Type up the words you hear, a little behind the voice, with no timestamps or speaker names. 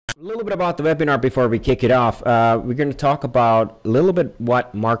A little bit about the webinar before we kick it off. We're going to talk about a little bit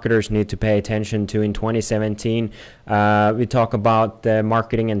what marketers need to pay attention to in 2017. We talk about the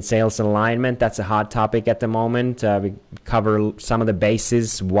marketing and sales alignment. That's a hot topic at the moment. We cover some of the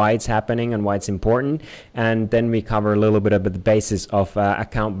bases, why it's happening and why it's important. And then we cover a little bit of the basis of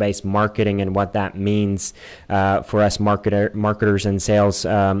account-based marketing and what that means for us marketers and sales.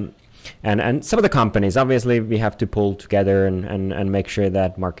 And some of the companies, obviously, we have to pull together and make sure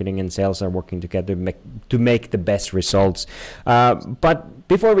that marketing and sales are working together to make the best results. But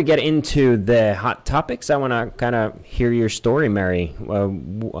before we get into the hot topics, I want to kind of hear your story, Mary.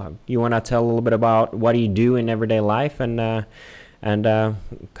 You want to tell a little bit about what you do in everyday life and kind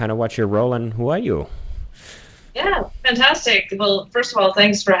of what's your role and who are you? Yeah, fantastic. Well, first of all,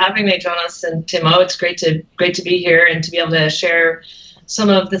 thanks for having me, Joonas and Timo. It's great to be here and to be able to share some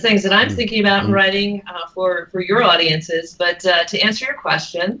of the things that I'm thinking about and writing for your audiences. But to answer your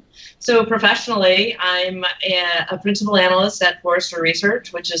question, so professionally, I'm a principal analyst at Forrester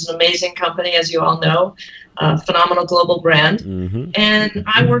Research, which is an amazing company, as you all know, a phenomenal global brand. And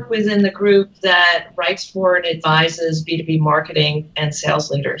I work within the group that writes for and advises B2B marketing and sales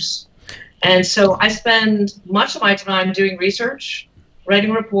leaders. And so I spend much of my time doing research,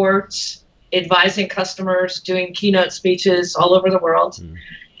 writing reports, advising customers, doing keynote speeches all over the world.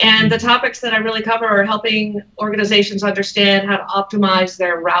 And the topics that I really cover are helping organizations understand how to optimize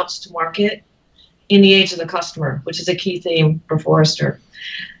their routes to market in the age of the customer, which is a key theme for Forrester.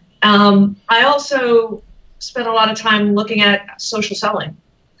 I also spend a lot of time looking at social selling,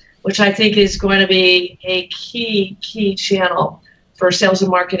 which I think is going to be a key channel for sales and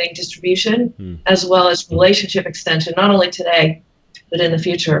marketing distribution, as well as relationship extension, not only today, but in the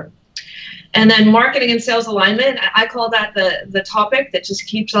future. And then marketing and sales alignment, I call that the topic that just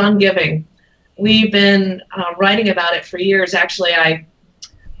keeps on giving. We've been writing about it for years. Actually,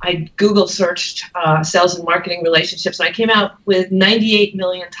 I Google searched sales and marketing relationships, and I came out with 98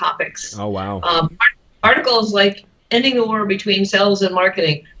 million topics. Oh, wow. Articles like ending the war between sales and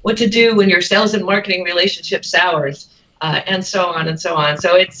marketing, what to do when your sales and marketing relationship sours, and so on and so on.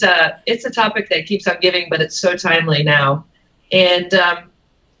 So it's a topic that keeps on giving, but it's so timely now. And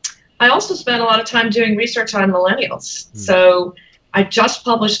I also spent a lot of time doing research on millennials. So I just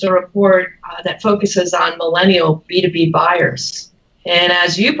published a report that focuses on millennial B2B buyers. And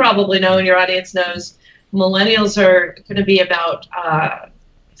as you probably know and your audience knows, millennials are going to be about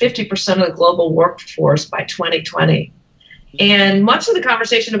 50% of the global workforce by 2020. And much of the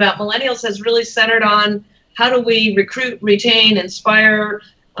conversation about millennials has really centered on how do we recruit, retain, inspire,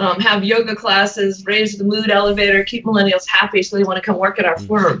 have yoga classes, raise the mood elevator, keep millennials happy so they want to come work at our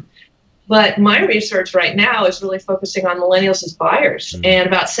firm. But my research right now is really focusing on millennials as buyers. And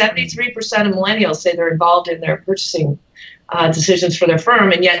about 73% of millennials say they're involved in their purchasing decisions for their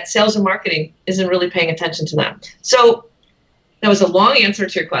firm, and yet sales and marketing isn't really paying attention to them. So that was a long answer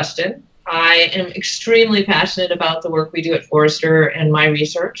to your question. I am extremely passionate about the work we do at Forrester and my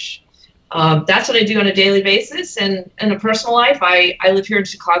research. That's what I do on a daily basis. And in a personal life, I live here in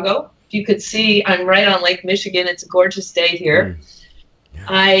Chicago. You could see I'm right on Lake Michigan. It's a gorgeous day here.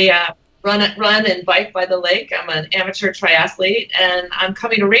 I run and bike by the lake. I'm an amateur triathlete, and I'm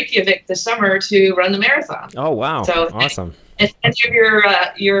coming to Reykjavik this summer to run the marathon. Oh, wow. So awesome. If any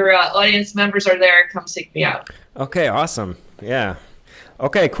of your audience members are there, come seek me out. Okay, awesome. Yeah.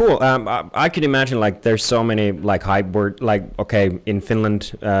 Okay, cool. I could imagine like there's so many like hybrid, like, okay, in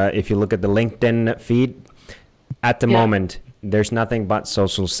Finland, if you look at the LinkedIn feed at the moment, there's nothing but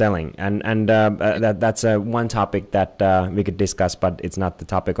social selling, and that's one topic that we could discuss, but it's not the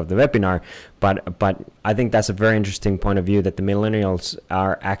topic of the webinar. But I think that's a very interesting point of view that the millennials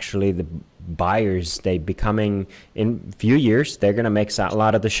are actually the buyers. They becoming in a few years they're gonna make a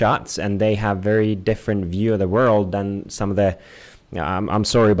lot of the shots, and they have very different view of the world than some of the I'm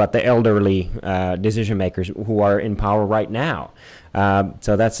sorry, but the elderly decision makers who are in power right now.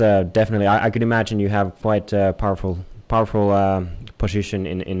 So that's definitely I could imagine you have quite a powerful position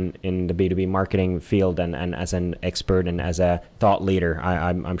in the B2B marketing field, and as an expert and as a thought leader.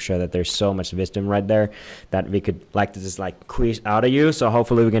 I'm sure that there's so much wisdom right there that we could like to just like squeeze out of you. So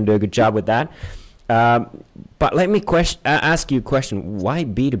hopefully we can do a good job with that. But let me ask you a question. Why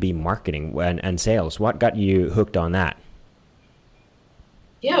B2B marketing and sales? What got you hooked on that?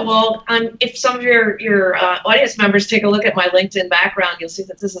 Yeah, well, if some of your audience members take a look at my LinkedIn background, you'll see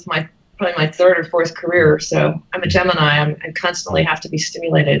that this is probably my third or fourth career. So I'm a Gemini. I constantly have to be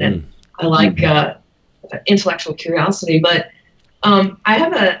stimulated, and I like intellectual curiosity. But I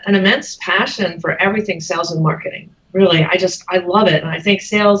have an immense passion for everything sales and marketing. Really, I love it, and I think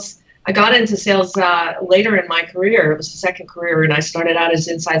sales I got into sales later in my career. It was the second career, and I started out as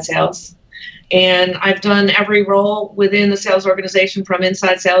inside sales. And I've done every role within the sales organization, from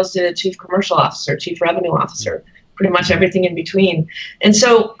inside sales to chief commercial officer, chief revenue officer, pretty much everything in between. And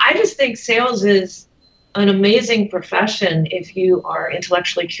so I just think sales is an amazing profession if you are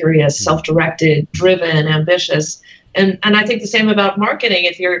intellectually curious, self-directed, driven, ambitious. And I think the same about marketing.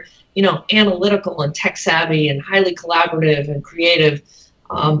 If you're, analytical and tech savvy and highly collaborative and creative,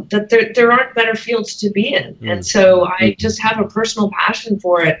 that there aren't better fields to be in. And so I just have a personal passion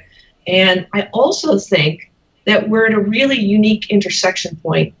for it. And I also think that we're at a really unique intersection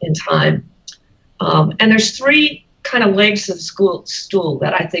point in time. And there's three kind of legs of the stool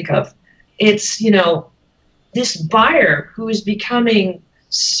that I think of. It's, this buyer who is becoming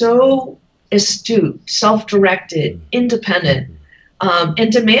so astute, self-directed, independent,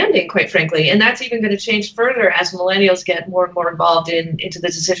 and demanding, quite frankly. And that's even going to change further as millennials get more and more involved into the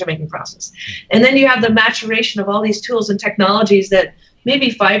decision-making process. And then you have the maturation of all these tools and technologies that maybe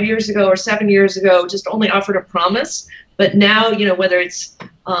 5 years ago or 7 years ago just only offered a promise. But now, whether it's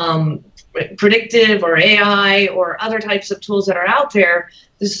predictive or AI or other types of tools that are out there,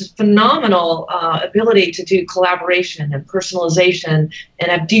 this is phenomenal ability to do collaboration and personalization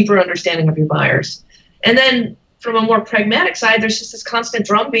and have deeper understanding of your buyers. And then from a more pragmatic side, there's just this constant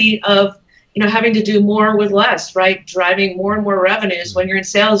drumbeat of having to do more with less, right? Driving more and more revenues. When you're in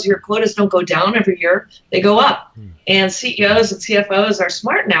sales, your quotas don't go down every year, they go up. And CEOs and CFOs are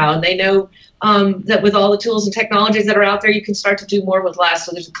smart now, and they know that with all the tools and technologies that are out there, you can start to do more with less.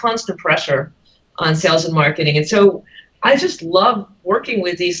 So there's a constant pressure on sales and marketing. And so I just love working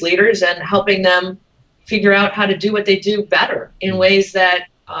with these leaders and helping them figure out how to do what they do better in ways that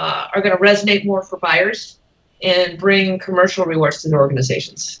are going to resonate more for buyers and bring commercial rewards to their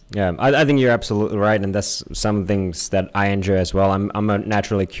organizations. Yeah, I think you're absolutely right, and that's some things that I enjoy as well. I'm a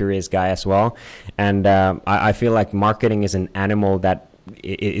naturally curious guy as well, and I feel like marketing is an animal that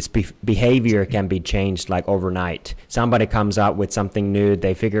its behavior can be changed like overnight. Somebody comes up with something new,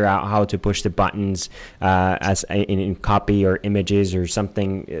 they figure out how to push the buttons as in copy or images or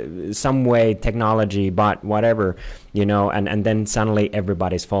something, some way, technology, but whatever, and then suddenly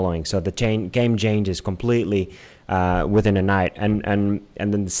everybody's following. So the game changes completely within a night. And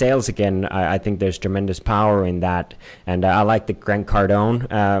then the sales again, I think there's tremendous power in that. And I like the Grant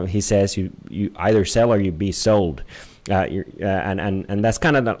Cardone. He says you either sell or you be sold. And that's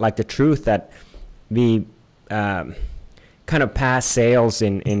kind of like the truth, that we kind of pass sales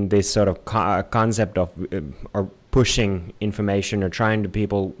in this sort of concept of or pushing information or trying to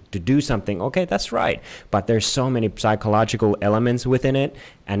people to do something. Okay, that's right, but there's so many psychological elements within it,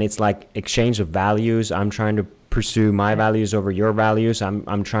 and it's like exchange of values. I'm trying to pursue my values over your values.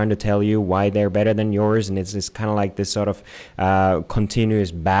 I'm trying to tell you why they're better than yours, and it's kind of like this sort of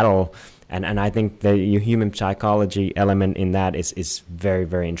continuous battle. And I think the human psychology element in that is very,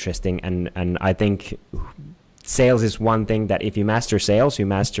 very interesting. And I think sales is one thing that if you master sales, you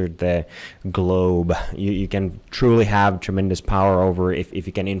master the globe. You can truly have tremendous power over if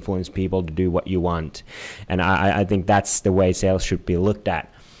you can influence people to do what you want. And I think that's the way sales should be looked at.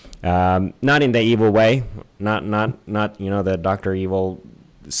 Not in the evil way, not the Dr. Evil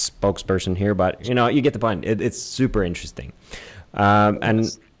spokesperson here, but you get the point. It's super interesting.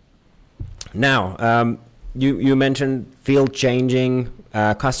 And now, you mentioned field changing.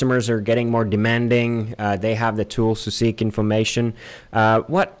 Customers are getting more demanding. They have the tools to seek information.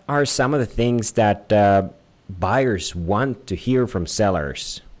 What are some of the things that buyers want to hear from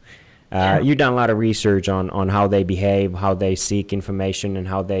sellers? You've done a lot of research on how they behave, how they seek information, and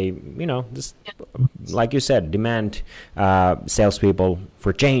how they, just like you said, demand salespeople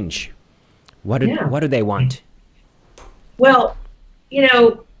for change. What do they want? Well,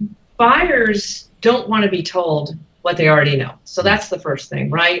 buyers don't want to be told what they already know. So that's the first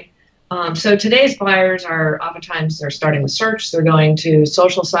thing, right? So today's buyers are oftentimes they're starting with search. They're going to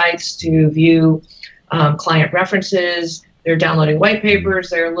social sites to view client references. They're downloading white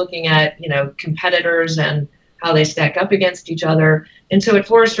papers. They're looking at, competitors and how they stack up against each other. And so at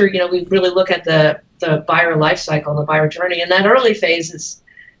Forrester, we really look at the buyer life cycle, the buyer journey. And that early phase is,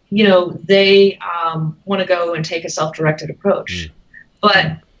 they want to go and take a self-directed approach.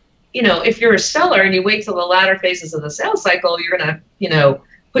 But if you're a seller and you wait till the latter phases of the sales cycle, you're going to,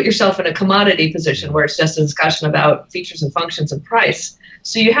 put yourself in a commodity position where it's just a discussion about features and functions and price.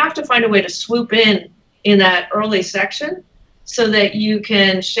 So you have to find a way to swoop in that early section so that you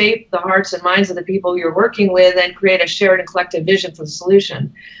can shape the hearts and minds of the people you're working with and create a shared and collective vision for the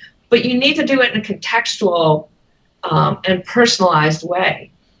solution. But you need to do it in a contextual and personalized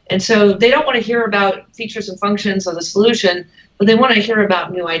way. And so they don't want to hear about features and functions of the solution, but they want to hear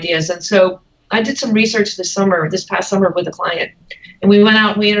about new ideas. And so I did some research this past summer with a client, and we went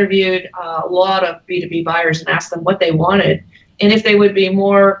out and we interviewed a lot of B2B buyers and asked them what they wanted and if they would be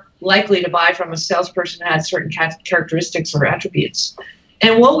more likely to buy from a salesperson who had certain characteristics or attributes.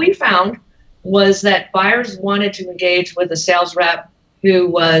 And what we found was that buyers wanted to engage with a sales rep who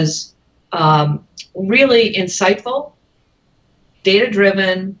was really insightful,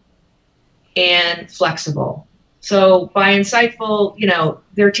 data-driven, and flexible. So by insightful,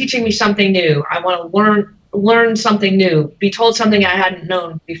 they're teaching me something new. I want to learn something new, be told something I hadn't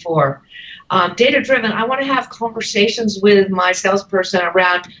known before. Data-driven, I want to have conversations with my salesperson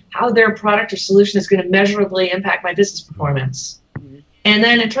around how their product or solution is going to measurably impact my business performance. And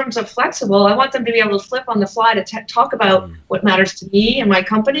then in terms of flexible, I want them to be able to flip on the fly to talk about what matters to me and my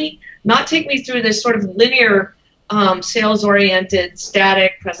company, not take me through this sort of linear, sales-oriented,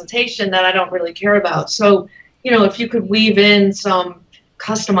 static presentation that I don't really care about. So, if you could weave in some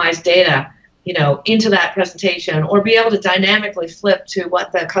customized data, into that presentation, or be able to dynamically flip to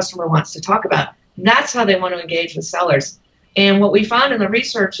what the customer wants to talk about, that's how they want to engage with sellers. And what we found in the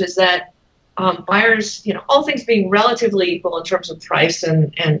research is that buyers, all things being relatively equal in terms of price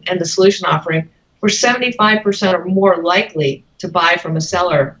and the solution offering, were 75% or more likely to buy from a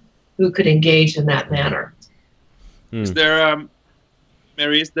seller who could engage in that manner. Is there,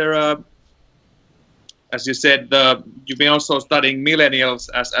 Mary, as you said, you've been also studying millennials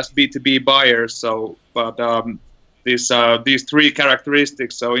as B2B buyers. So, but these three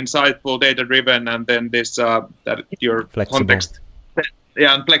characteristics: so insightful, data-driven, and then this that your flexible. Context,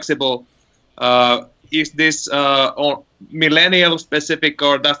 and flexible. Is this millennial specific,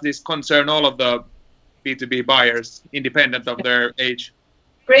 or does this concern all of the B2B buyers, independent of their age?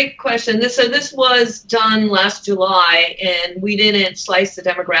 Great question. This was done last July, and we didn't slice the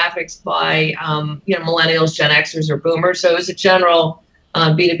demographics by millennials, Gen Xers, or boomers. So it was a general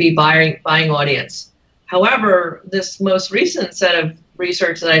B2B buying audience. However, this most recent set of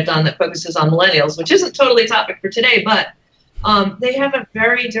research that I've done that focuses on millennials, which isn't totally a topic for today, but they have a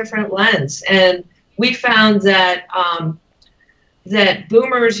very different lens, and we found that that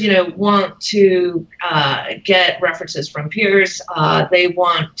boomers, want to get references from peers. They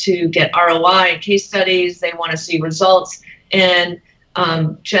want to get ROI and case studies. They want to see results. And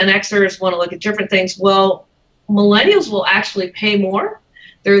Gen Xers want to look at different things. Well, millennials will actually pay more.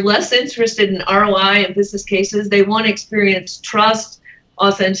 They're less interested in ROI and business cases. They want to experience trust,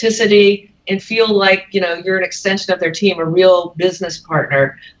 authenticity, and feel like, you're an extension of their team, a real business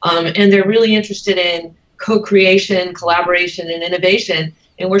partner. And they're really interested in co-creation, collaboration, and innovation.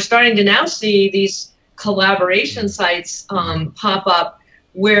 And we're starting to now see these collaboration sites pop up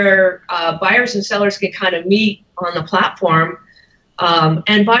where buyers and sellers can kind of meet on the platform,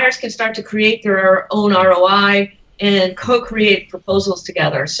 and buyers can start to create their own ROI and co-create proposals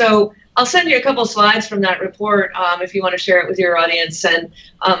together. So I'll send you a couple slides from that report if you want to share it with your audience, and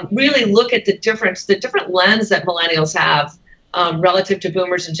really look at the different lens that millennials have relative to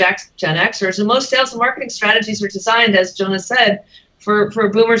boomers and Gen Xers. And most sales and marketing strategies are designed, as Joonas said, for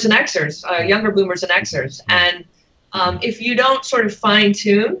boomers and Xers, younger boomers and Xers. And if you don't sort of fine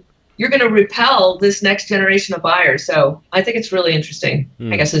tune, you're going to repel this next generation of buyers. So I think it's really interesting,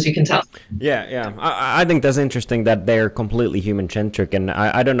 I guess, as you can tell. Yeah. I think that's interesting that they're completely human-centric. And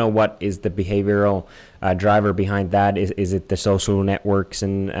I don't know what is the behavioral driver behind that. Is it the social networks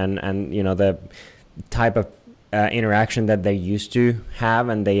and the type of interaction that they used to have,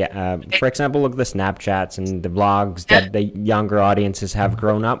 and they for example, look at the Snapchats and the vlogs that the younger audiences have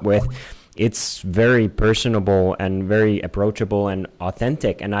grown up with. It's very personable and very approachable and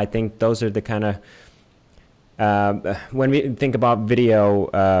authentic, and I think those are the kind of when we think about video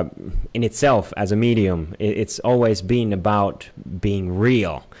in itself as a medium, it's always been about being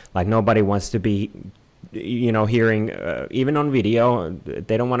real. Like, nobody wants to be hearing, even on video,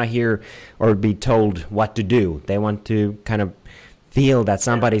 they don't want to hear or be told what to do. They want to kind of feel that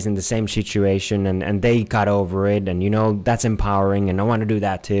somebody's in the same situation and they got over it, and that's empowering, and I want to do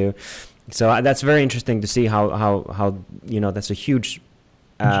that too. So that's very interesting to see how that's a huge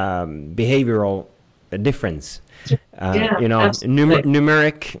behavioral difference.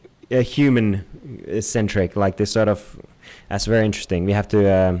 Numeric, human centric, like this sort of. That's very interesting. We have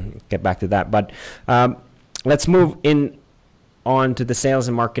to get back to that. But let's move on to the sales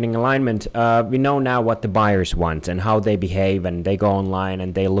and marketing alignment. We know now what the buyers want and how they behave, and they go online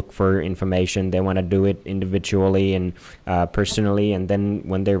and they look for information. They want to do it individually and personally, and then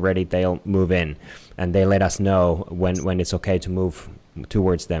when they're ready, they'll move in, and they let us know when it's okay to move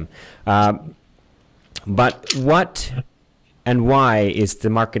towards them. But what And why is the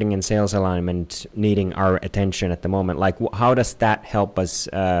marketing and sales alignment needing our attention at the moment? Like, how does that help us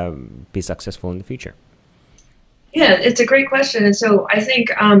be successful in the future? Yeah, it's a great question. And so I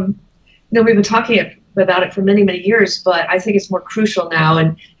think, we've been talking about it for many, many years, but I think it's more crucial now.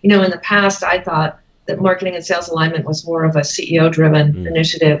 And, in the past, I thought that marketing and sales alignment was more of a CEO-driven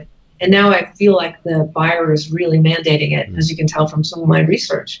initiative. And now I feel like the buyer is really mandating it, as you can tell from some of my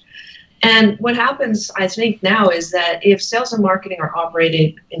research. And what happens, I think, now is that if sales and marketing are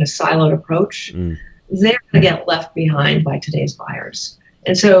operating in a siloed approach, they're going to get left behind by today's buyers.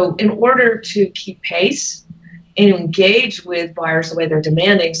 And so in order to keep pace and engage with buyers the way they're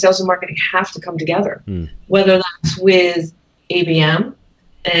demanding, sales and marketing have to come together, whether that's with ABM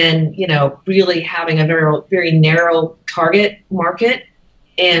and, really having a very, very narrow target market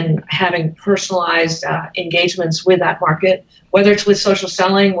and having personalized engagements with that market, whether it's with social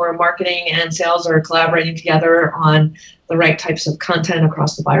selling where marketing and sales are collaborating together on the right types of content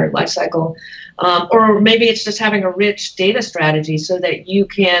across the buyer lifecycle, or maybe it's just having a rich data strategy so that you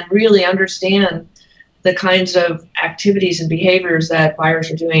can really understand the kinds of activities and behaviors that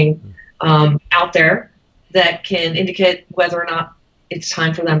buyers are doing out there that can indicate whether or not it's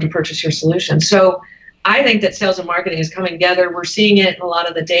time for them to purchase your solution. So I think that sales and marketing is coming together. We're seeing it in a lot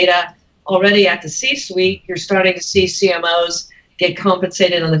of the data already at the C-suite. You're starting to see CMOs get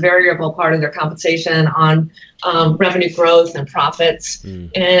compensated on the variable part of their compensation on revenue growth and profits.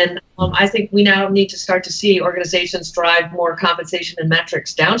 And I think we now need to start to see organizations drive more compensation and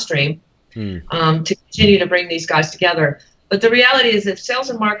metrics downstream to continue to bring these guys together. But the reality is if sales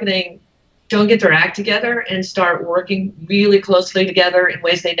and marketing don't get their act together and start working really closely together in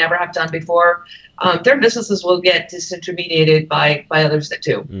ways they never have done before, their businesses will get disintermediated by others that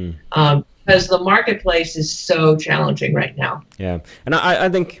do. Because the marketplace is so challenging right now. Yeah, and I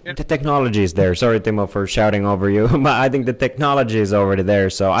think the technology is there. Sorry, Timo, for shouting over you, but I think the technology is already there.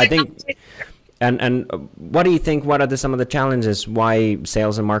 So I think, and what do you think? What are some of the challenges why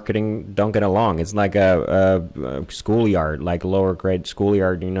sales and marketing don't get along? It's like a schoolyard, like a lower grade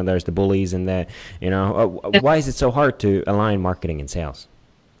schoolyard. There's the bullies and why is it so hard to align marketing and sales?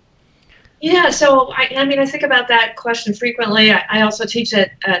 Yeah, so I think about that question frequently. I also teach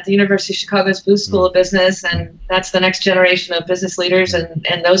at the University of Chicago's Booth School of Business, and that's the next generation of business leaders. And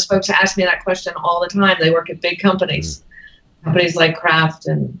those folks ask me that question all the time. They work at big companies, companies like Kraft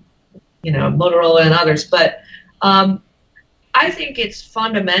and Motorola and others. But I think it's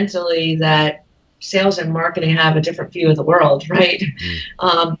fundamentally that sales and marketing have a different view of the world, right?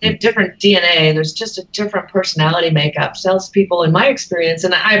 They have different DNA. There's just a different personality makeup. Salespeople, in my experience,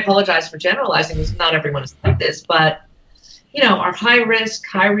 and I apologize for generalizing because not everyone is like this, but, are high risk,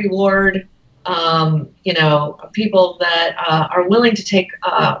 high reward, people that are willing to take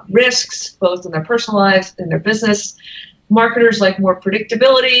risks, both in their personal lives and their business. Marketers like more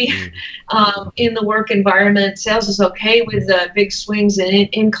predictability in the work environment. Sales is okay with big swings in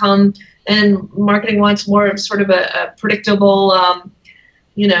income, and marketing wants more of sort of a predictable,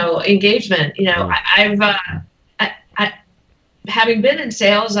 engagement. I've having been in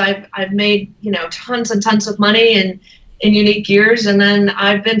sales, I've made tons and tons of money in unique years, and then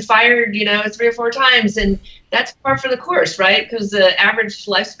I've been fired 3 or 4 times, and that's par for the course, right? Because the average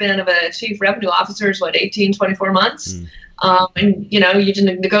lifespan of a chief revenue officer is 18, 24 months. And you just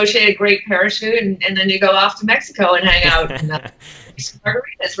negotiate a great parachute, and then you go off to Mexico and hang out in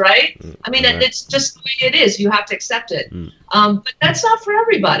margaritas, right? It's just the way it is. You have to accept it. But that's not for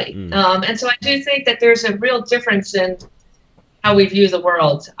everybody. And so I do think that there's a real difference in how we view the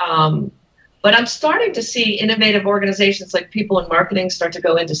world. But I'm starting to see innovative organizations like people in marketing start to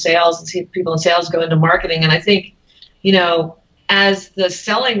go into sales, and see people in sales go into marketing. And I think, as the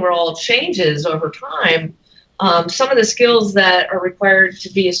selling role changes over time, some of the skills that are required to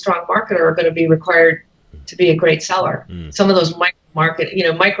be a strong marketer are going to be required to be a great seller. Some of those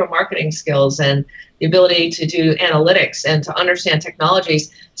micro marketing skills and the ability to do analytics and to understand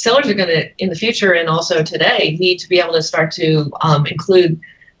technologies, sellers are going to, in the future and also today, need to be able to start to include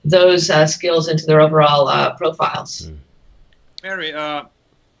those skills into their overall profiles. Mary,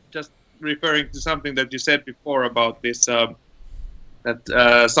 just referring to something that you said before about this,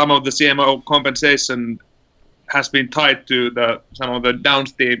 that some of the CMO compensation has been tied to some of the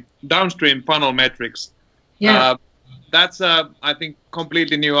downstream funnel metrics. Yeah. That's I think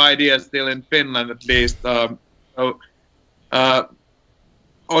completely new idea still in Finland, at least. On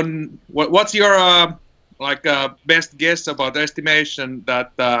what's your best guess about the estimation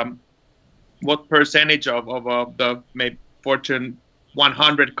that what percentage of the maybe Fortune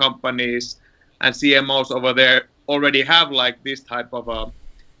 100 companies and CMOs over there already have like this type of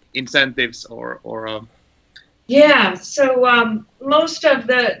incentives or Yeah, so most of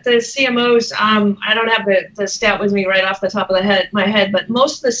the CMOs, I don't have the stat with me right off the top of my head, but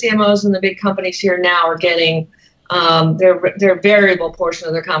most of the CMOs in the big companies here now are getting their variable portion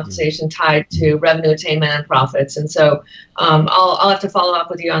of their compensation tied to revenue attainment and profits. And so I'll have to follow up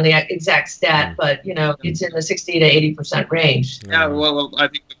with you on the exact stat, but it's in the 60 to 80% range. Yeah, well, I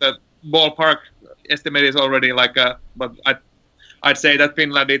think the ballpark estimate is already like but I'd say that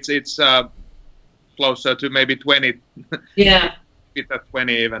Finland it's closer to maybe 20. Yeah. It's at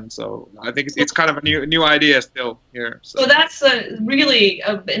 20 even, so I think it's kind of a new idea still here. So that's really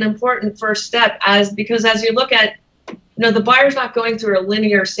an important first step, because as you look at, the buyer's not going through a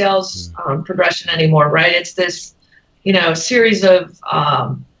linear sales progression anymore, right? It's this, series of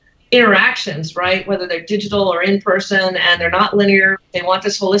interactions, right? Whether they're digital or in person, and they're not linear. They want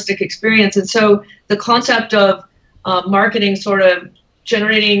this holistic experience, and so the concept of marketing sort of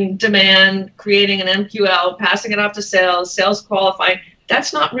generating demand, creating an MQL, passing it off to sales qualifying,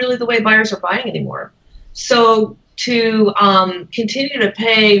 that's not really the way buyers are buying anymore. So to continue to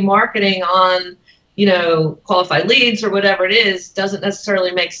pay marketing on, qualified leads or whatever it is, doesn't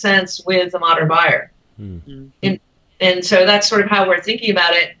necessarily make sense with the modern buyer. Mm-hmm. And so that's sort of how we're thinking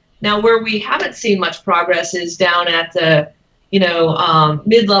about it. Now, where we haven't seen much progress is down at the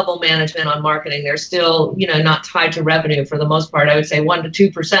mid-level management on marketing. They're still, not tied to revenue for the most part. I would say 1%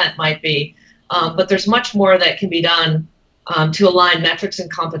 to 2% might be, but there's much more that can be done to align metrics and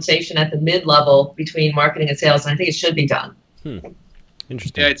compensation at the mid-level between marketing and sales. And I think it should be done.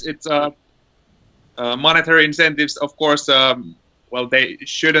 Interesting. Yeah, it's monetary incentives, of course. Well, they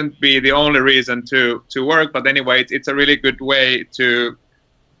shouldn't be the only reason to work, but anyway, it's a really good way to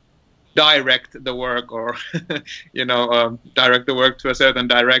direct the work, or direct the work to a certain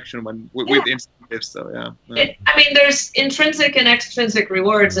direction with incentives. So there's intrinsic and extrinsic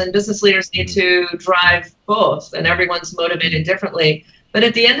rewards, and business leaders need to drive both, and everyone's motivated differently. But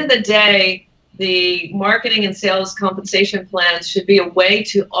at the end of the day, the marketing and sales compensation plans should be a way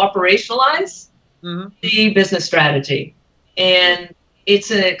to operationalize the business strategy. And it's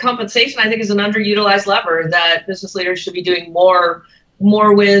a compensation, I think, is an underutilized lever that business leaders should be doing more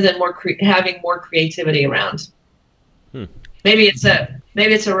with, and having more creativity around. Maybe it's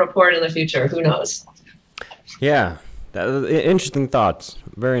a report in the future. Who knows? Yeah, interesting thoughts.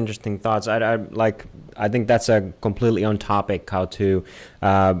 Very interesting thoughts. I think that's a completely on topic, how to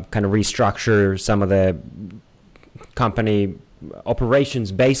kind of restructure some of the company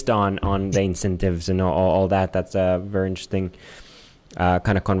operations based on the incentives and all that. That's a very interesting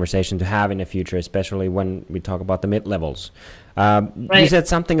kind of conversation to have in the future, especially when we talk about the mid-levels. You said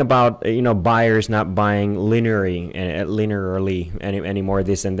something about buyers not buying linearly anymore.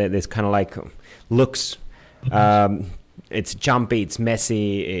 This and that. This kind of like looks. It's jumpy. It's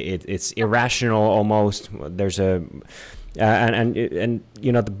messy. It's irrational almost. There's a and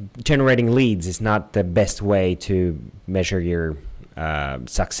the generating leads is not the best way to measure your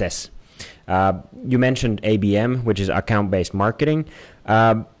success. You mentioned ABM, which is account-based marketing.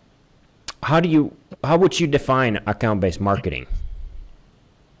 How would you define account-based marketing?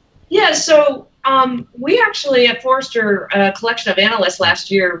 Yeah, so we actually at Forrester, a collection of analysts last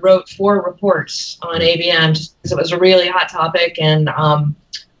year, wrote 4 reports on ABM just because it was a really hot topic, and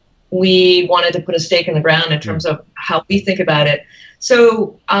we wanted to put a stake in the ground in terms of how we think about it.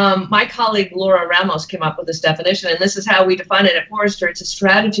 So my colleague Laura Ramos came up with this definition, and this is how we define it at Forrester. It's a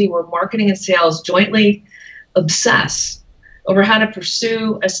strategy where marketing and sales jointly obsess over how to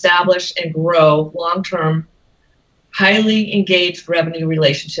pursue, establish, and grow long-term, highly engaged revenue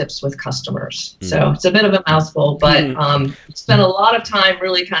relationships with customers. So it's a bit of a mouthful, but spent a lot of time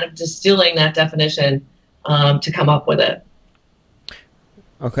really kind of distilling that definition to come up with it.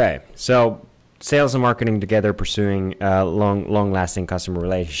 Okay, so sales and marketing together, pursuing long-lasting customer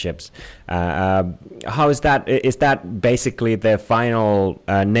relationships. How is that? Is that basically the final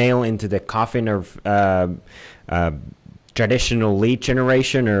nail into the coffin of traditional lead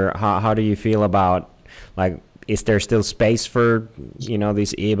generation, or how do you feel about, like, is there still space for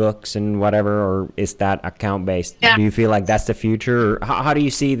these ebooks and whatever, or is that account based? Yeah. Do you feel like that's the future, or how do you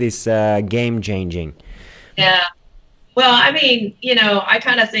see this game changing? Yeah. Well, I mean, I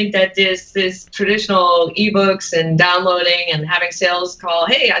kind of think that this traditional ebooks and downloading and having sales call,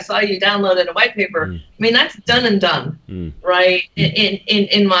 hey, I saw you downloaded a white paper. I mean, that's done and done, right?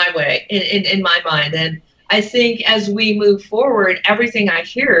 In my way, in my mind. And I think as we move forward, everything I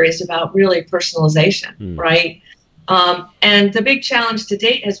hear is about really personalization, right? And the big challenge to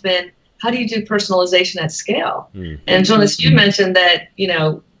date has been, how do you do personalization at scale? And Joonas, you mentioned that,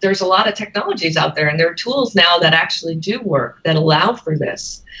 there's a lot of technologies out there, and there are tools now that actually do work, that allow for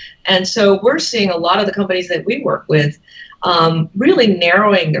this. And so we're seeing a lot of the companies that we work with really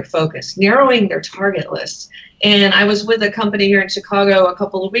narrowing their focus, narrowing their target list. And I was with a company here in Chicago a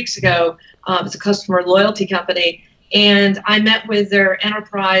couple of weeks ago. It's a customer loyalty company, and I met with their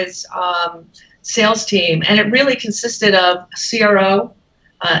enterprise sales team, and it really consisted of a CRO,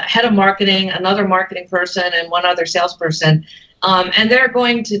 head of marketing, another marketing person, and one other salesperson. And they're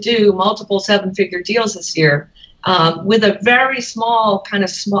going to do multiple seven-figure deals this year with a very small kind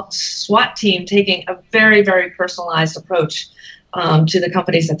of SWAT team taking a very, very personalized approach to the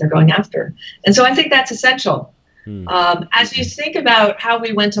companies that they're going after. And so I think that's essential. As you think about how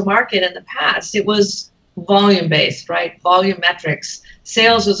we went to market in the past, it was volume-based, right? Volume metrics.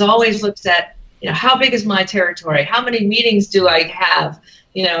 Sales was always looked at, how big is my territory? How many meetings do I have?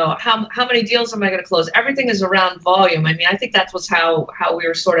 How many deals am I going to close? Everything is around volume. I mean, I think that was how we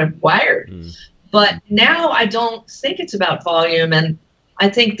were sort of wired. But now I don't think it's about volume, and I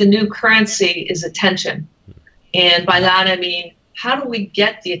think the new currency is attention. And by that I mean, how do we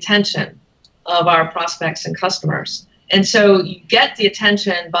get the attention of our prospects and customers? And so you get the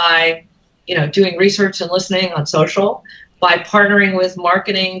attention by, doing research and listening on social, by partnering with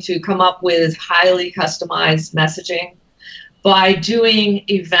marketing to come up with highly customized messaging, by doing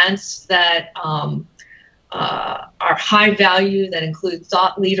events that are high value, that include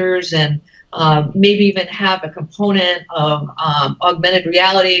thought leaders, and maybe even have a component of augmented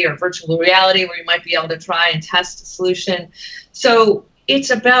reality or virtual reality where you might be able to try and test a solution. So it's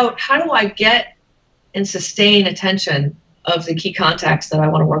about, how do I get and sustain attention of the key contacts that I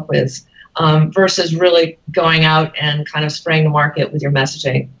want to work with, versus really going out and kind of spraying the market with your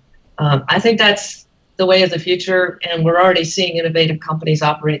messaging. I think that's the way of the future, and we're already seeing innovative companies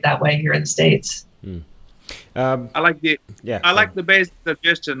operate that way here in the States. I like the basic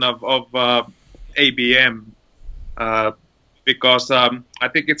suggestion of ABM because I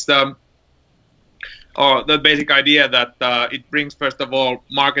think it's the basic idea that it brings, first of all,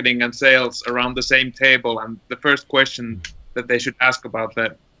 marketing and sales around the same table, and the first question that they should ask about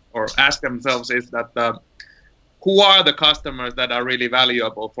that, or ask themselves, is that who are the customers that are really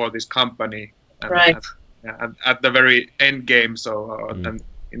valuable for this company? And right. At the very end game, so and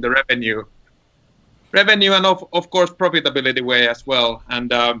in the revenue and of course profitability way as well, and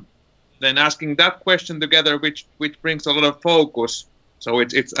then asking that question together, which brings a lot of focus. So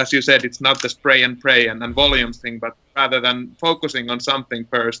it's as you said, it's not the spray and pray and volumes thing, but rather than focusing on something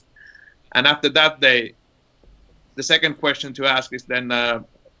first, and after that the second question to ask is then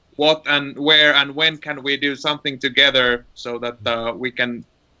what and where and when can we do something together so that we can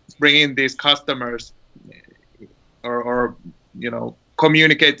bring in these customers, or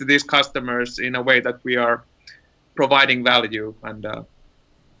communicate to these customers in a way that we are providing value and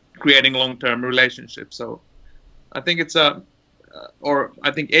creating long-term relationships. So I think it's I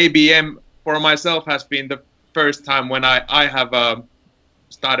think ABM for myself has been the first time when I have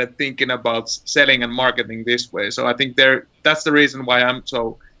started thinking about selling and marketing this way. So I think that's the reason why I'm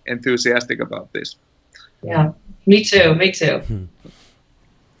so enthusiastic about this. Yeah, me too.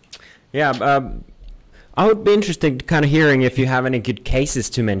 Yeah, I would be interested to kind of hearing if you have any good cases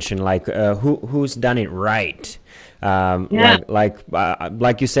to mention, like who's done it right.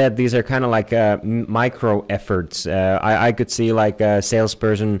 Like you said, these are kind of like micro efforts. I could see like a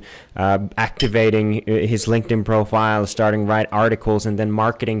salesperson activating his LinkedIn profile, starting write articles, and then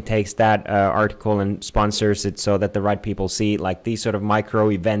marketing takes that article and sponsors it so that the right people see it, like these sort of micro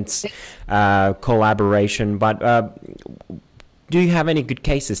events, collaboration. But do you have any good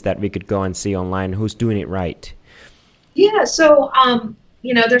cases that we could go and see online? Who's doing it right? Yeah, so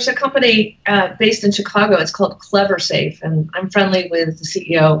there's a company based in Chicago. It's called CleverSafe, and I'm friendly with the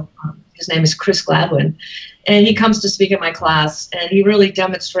CEO. His name is Chris Gladwin, and he comes to speak at my class, and he really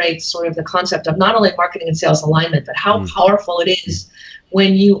demonstrates sort of the concept of not only marketing and sales alignment, but how powerful it is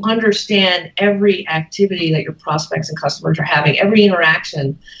when you understand every activity that your prospects and customers are having, every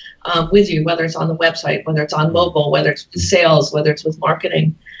interaction with you, whether it's on the website, whether it's on mobile, whether it's with sales, whether it's with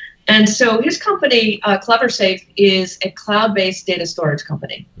marketing. And so his company, CleverSafe, is a cloud-based data storage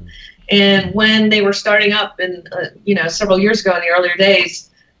company. And when they were starting up in, several years ago in the earlier days,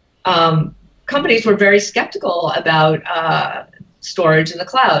 companies were very skeptical about storage in the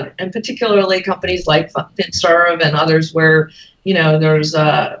cloud, and particularly companies like FinServ and others where, there's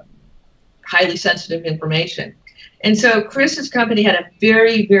highly sensitive information. And so Chris's company had a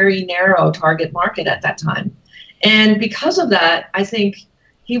very, very narrow target market at that time. And because of that, I think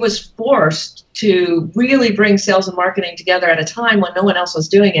he was forced to really bring sales and marketing together at a time when no one else was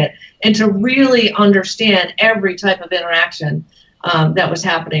doing it, and to really understand every type of interaction that was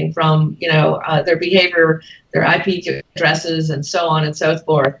happening from, their behavior, their IP addresses, and so on and so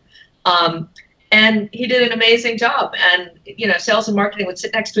forth. And he did an amazing job. And, sales and marketing would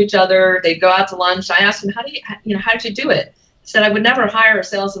sit next to each other. They'd go out to lunch. I asked him, how did you do it? He said, I would never hire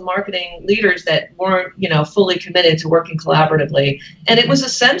sales and marketing leaders that weren't, fully committed to working collaboratively. And it was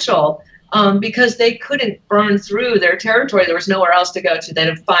essential because they couldn't burn through their territory. There was nowhere else to go to. They had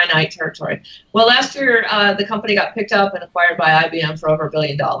a finite territory. Well, last year, the company got picked up and acquired by IBM for over $1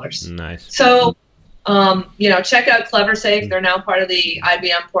 billion. Nice. So, check out CleverSafe. They're now part of the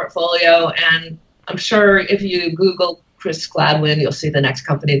IBM portfolio. And I'm sure if you Google Chris Gladwin, you'll see the next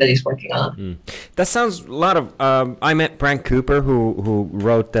company that he's working on. That sounds a lot of. I met Frank Cooper, who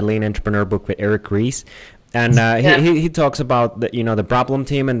wrote the Lean Entrepreneur book with Eric Ries, and he talks about the problem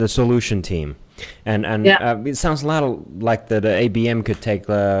team and the solution team, and it sounds a lot like the ABM could take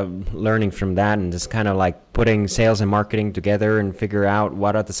learning from that and just kind of like putting sales and marketing together and figure out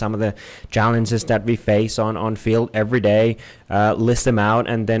what are some of the challenges that we face on field every day, list them out,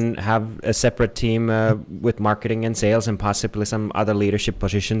 and then have a separate team with marketing and sales and possibly some other leadership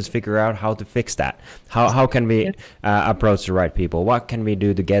positions figure out how to fix that. How can we approach the right people? What can we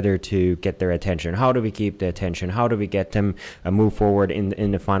do together to get their attention? How do we keep the attention? How do we get them move forward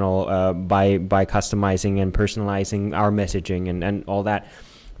in the funnel by customizing and personalizing our messaging and all that?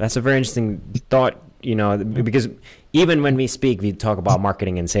 That's a very interesting thought. Because even when we speak, we talk about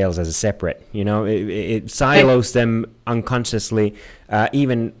marketing and sales as a separate, it silos them unconsciously,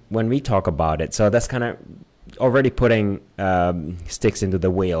 even when we talk about it. So that's kind of already putting sticks into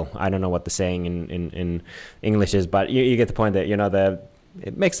the wheel. I don't know what the saying in English is, but you get the point that,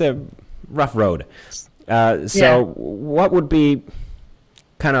 it makes a rough road. What would be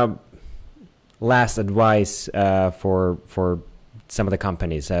kind of last advice for some of the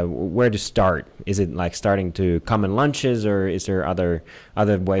companies, where to start? Is it like starting to common lunches, or is there other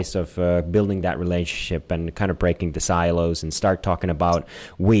ways of building that relationship and kind of breaking the silos and start talking about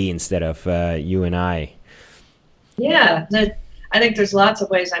we instead of you and I? Yeah, I think there's lots of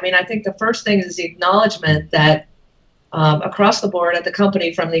ways. I mean, I think the first thing is the acknowledgement that across the board at the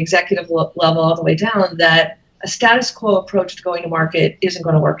company, from the executive level all the way down, that a status quo approach to going to market isn't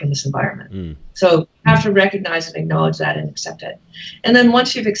going to work in this environment. So you have to recognize and acknowledge that and accept it. And then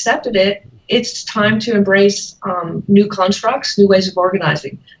once you've accepted it, it's time to embrace new constructs, new ways of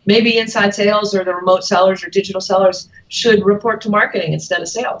organizing. Maybe inside sales or the remote sellers or digital sellers should report to marketing instead of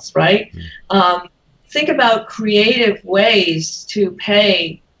sales, right? Think about creative ways to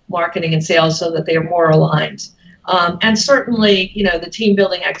pay marketing and sales so that they are more aligned. And certainly, the team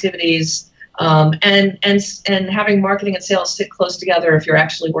building activities, and having marketing and sales sit close together if you're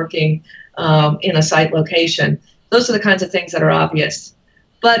actually working in a site location. Those are the kinds of things that are obvious.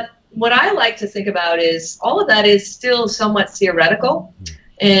 But what I like to think about is all of that is still somewhat theoretical.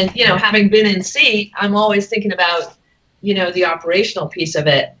 And, having been in seat, I'm always thinking about, the operational piece of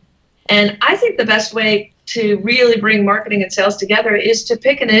it. And I think the best way to really bring marketing and sales together is to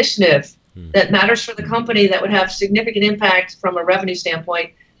pick an initiative that matters for the company, that would have significant impact from a revenue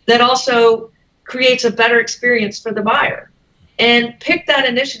standpoint, that also creates a better experience for the buyer. And pick that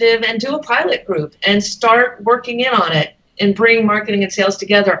initiative and do a pilot group and start working in on it and bring marketing and sales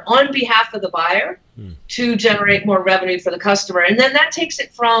together on behalf of the buyer to generate more revenue for the customer. And then that takes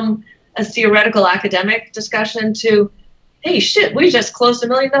it from a theoretical academic discussion to, hey, shit, we just closed $1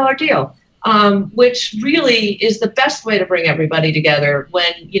 million deal, which really is the best way to bring everybody together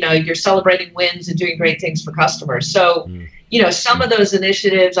when, you're celebrating wins and doing great things for customers. So, some of those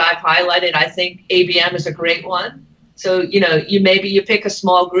initiatives I've highlighted, I think ABM is a great one. So, you pick a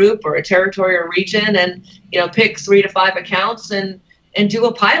small group or a territory or region and, pick 3 to 5 accounts and do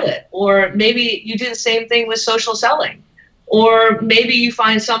a pilot. Or maybe you do the same thing with social selling. Or maybe you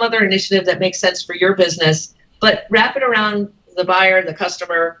find some other initiative that makes sense for your business, but wrap it around the buyer, the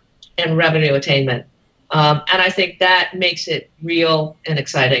customer, and revenue attainment. And I think that makes it real and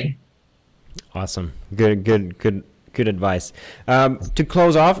exciting. Awesome. Good advice. To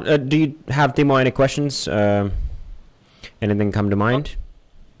close off, do you have, Timo, any questions? Anything come to mind?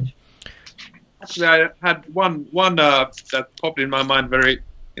 Actually, I had one that popped in my mind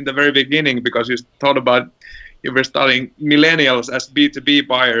in the very beginning, because you thought about you were studying millennials as B2B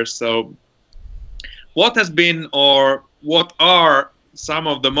buyers. So what has been, or what are some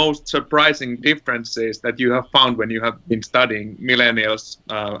of the most surprising differences that you have found when you have been studying millennials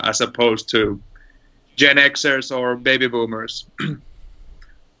as opposed to Gen Xers or baby boomers?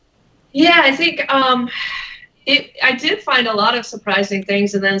 Yeah, I think I did find a lot of surprising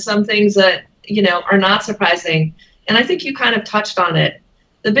things, and then some things that, are not surprising. And I think you kind of touched on it.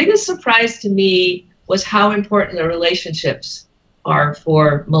 The biggest surprise to me was how important the relationships are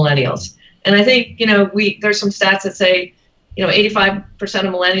for millennials. And I think, there's some stats that say, 85%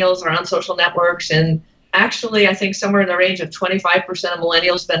 of millennials are on social networks. And actually, I think somewhere in the range of 25% of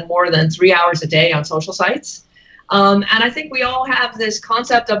millennials spend more than 3 hours a day on social sites. And I think we all have this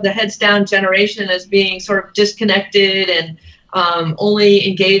concept of the heads down generation as being sort of disconnected and only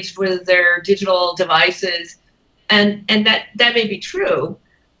engaged with their digital devices. And that may be true,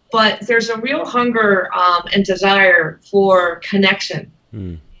 but there's a real hunger and desire for connection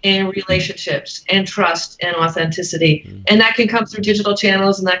and relationships and trust and authenticity. And that can come through digital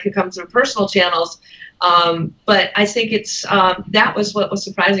channels and that can come through personal channels. But I think that was what was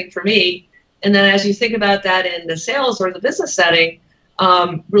surprising for me. And then as you think about that in the sales or the business setting,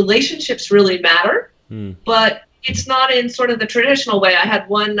 relationships really matter, but it's not in sort of the traditional way. I had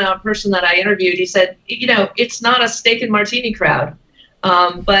one person that I interviewed, he said, it's not a steak and martini crowd,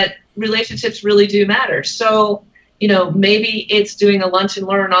 but relationships really do matter. So, maybe it's doing a lunch and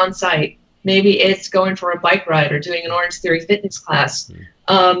learn on site. Maybe it's going for a bike ride or doing an Orange Theory fitness class.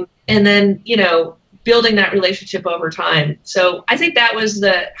 And then, building that relationship over time. So I think that was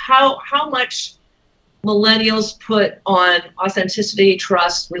how much millennials put on authenticity,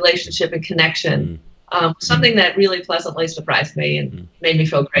 trust, relationship, and connection. Something that really pleasantly surprised me and made me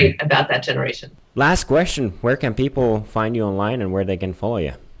feel great about that generation. Last question. Where can people find you online and where they can follow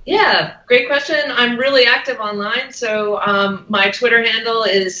you? Yeah, great question. I'm really active online. So my Twitter handle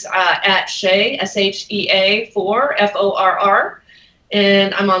is at Shea, SHEA 4 FORR.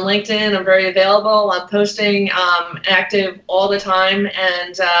 And I'm on LinkedIn. I'm very available. I'm posting active all the time.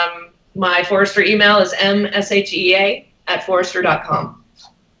 And my Forrester email is mshea@forrester.com.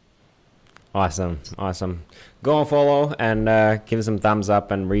 Awesome. Go and follow and give some thumbs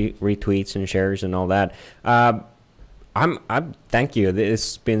up and retweets and shares and all that. I thank you.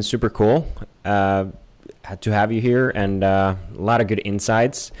 It's been super cool to have you here and a lot of good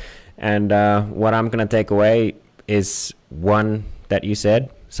insights. And what I'm gonna take away is one that you said.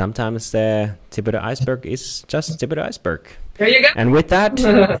 Sometimes the tip of the iceberg is just the tip of the iceberg. There you go. And with that,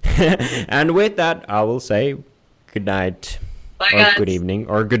 I will say good night. Bye, or guys. Good evening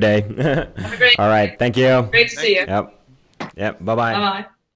or good day. Have a great All right. Thank you. Great to see you. Yep. Bye-bye. Bye-bye.